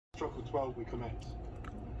struck with 12, we commence.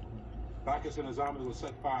 Bacchus and his army will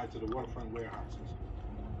set fire to the waterfront warehouses.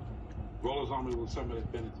 Rollo's army will assemble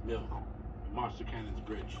at Bennett's Mill and march to Cannon's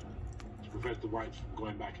Bridge to prevent the whites from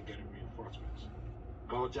going back and getting reinforcements.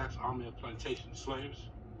 Gullah-Jack's army of plantation slaves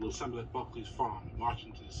will assemble at Buckley's farm and march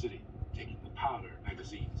into the city, taking the powder and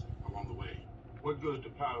magazines along the way. What good is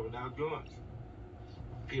the powder without guns?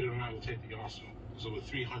 Peter and I will take the arsenal. There's over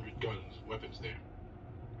 300 guns and weapons there.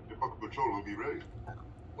 The Buckle Patrol will be ready.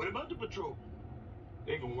 What about the patrol?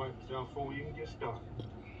 They gonna wipe us out before we even get started.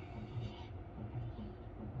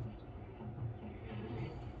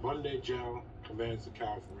 Monday, Joe commands the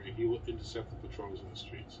cavalry. He will intercept the patrols in the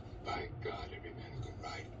streets. By God, every man who can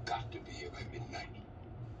ride got to be here by midnight.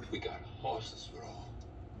 We got horses for all.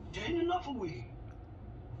 There ain't enough of we.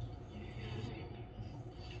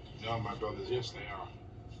 No, my brothers, yes, they are.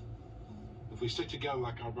 If we stick together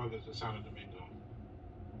like our brothers at Santo Domingo,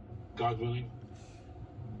 God willing,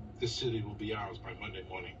 this city will be ours by Monday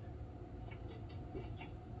morning.